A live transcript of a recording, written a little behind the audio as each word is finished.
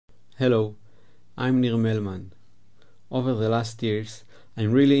Hello, I'm Nir Melman. Over the last years,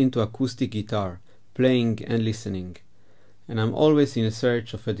 I'm really into acoustic guitar, playing and listening, and I'm always in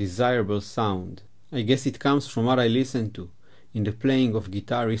search of a desirable sound. I guess it comes from what I listen to, in the playing of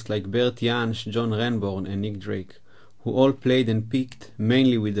guitarists like Bert Jansch, John Renbourn and Nick Drake, who all played and picked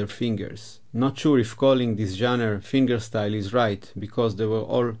mainly with their fingers. Not sure if calling this genre fingerstyle is right, because they were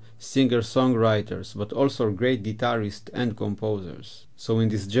all singer-songwriters, but also great guitarists and composers. So in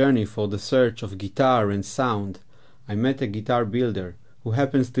this journey for the search of guitar and sound, I met a guitar builder who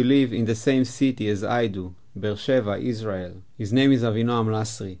happens to live in the same city as I do, Beersheba, Israel. His name is Avinoam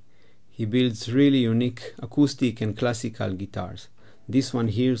Lasry. He builds really unique acoustic and classical guitars. This one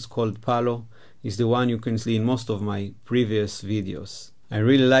here is called Palo, is the one you can see in most of my previous videos. I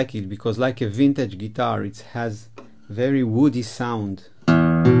really like it because, like a vintage guitar, it has very woody sound.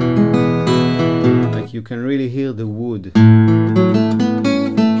 Like you can really hear the wood.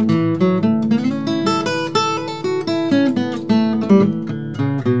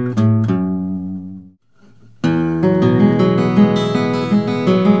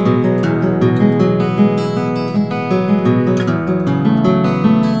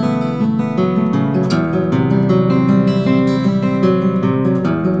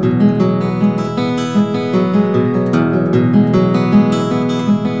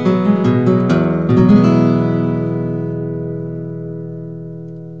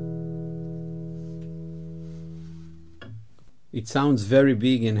 It sounds very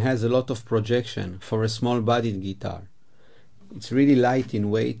big and has a lot of projection for a small-bodied guitar. It's really light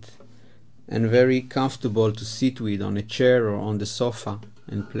in weight and very comfortable to sit with on a chair or on the sofa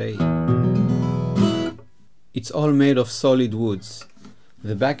and play. It's all made of solid woods.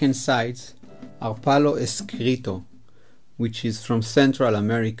 The back and sides are Palo Escrito, which is from Central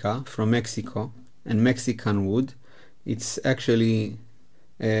America, from Mexico, and Mexican wood. It's actually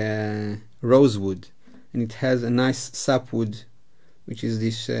rosewood, and it has a nice sapwood, which is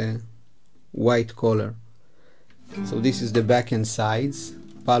this white color. So this is the back and sides,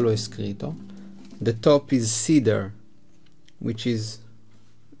 Palo Escrito. The top is cedar, which is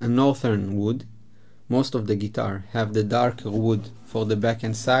a northern wood. Most of the guitar have the darker wood for the back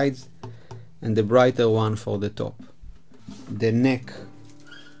and sides and the brighter one for the top. The neck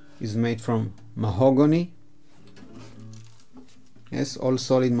is made from mahogany. Yes, all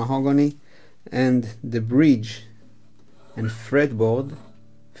solid mahogany. And the bridge and fretboard,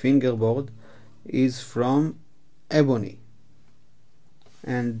 fingerboard, is from ebony.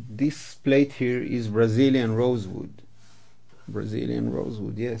 And this plate here is Brazilian rosewood. Brazilian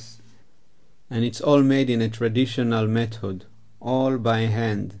rosewood, yes. And it's all made in a traditional method, all by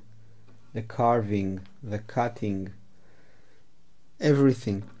hand. The carving, the cutting,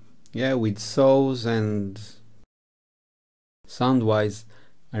 everything. Yeah, with saws. And sound-wise,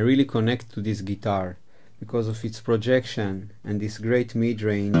 I really connect to this guitar because of its projection and this great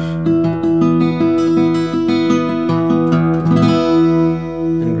mid-range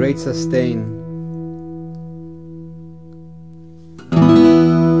and great sustain.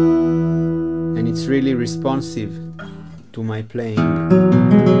 And it's really responsive to my playing.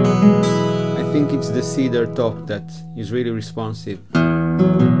 I think it's the cedar top that is really responsive.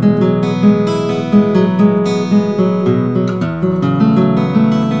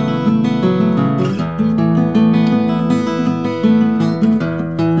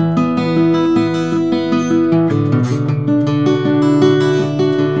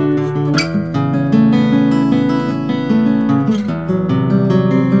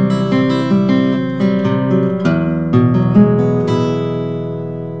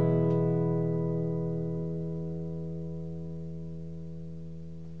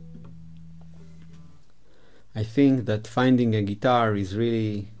 I think that finding a guitar is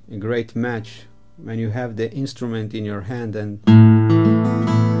really a great match when you have the instrument in your hand and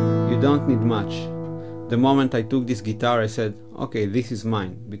you don't need much. The moment I took this guitar, I said, okay, this is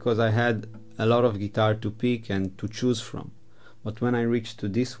mine, because I had a lot of guitar to pick and to choose from. But when I reached to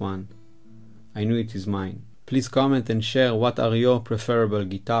this one, I knew it is mine. Please comment and share what are your preferable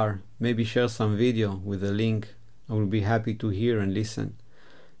guitar. Maybe share some video with a link. I will be happy to hear and listen.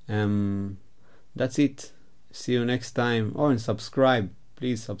 That's it. See you next time. Oh, and subscribe.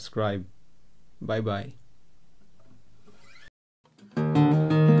 Please subscribe. Bye bye.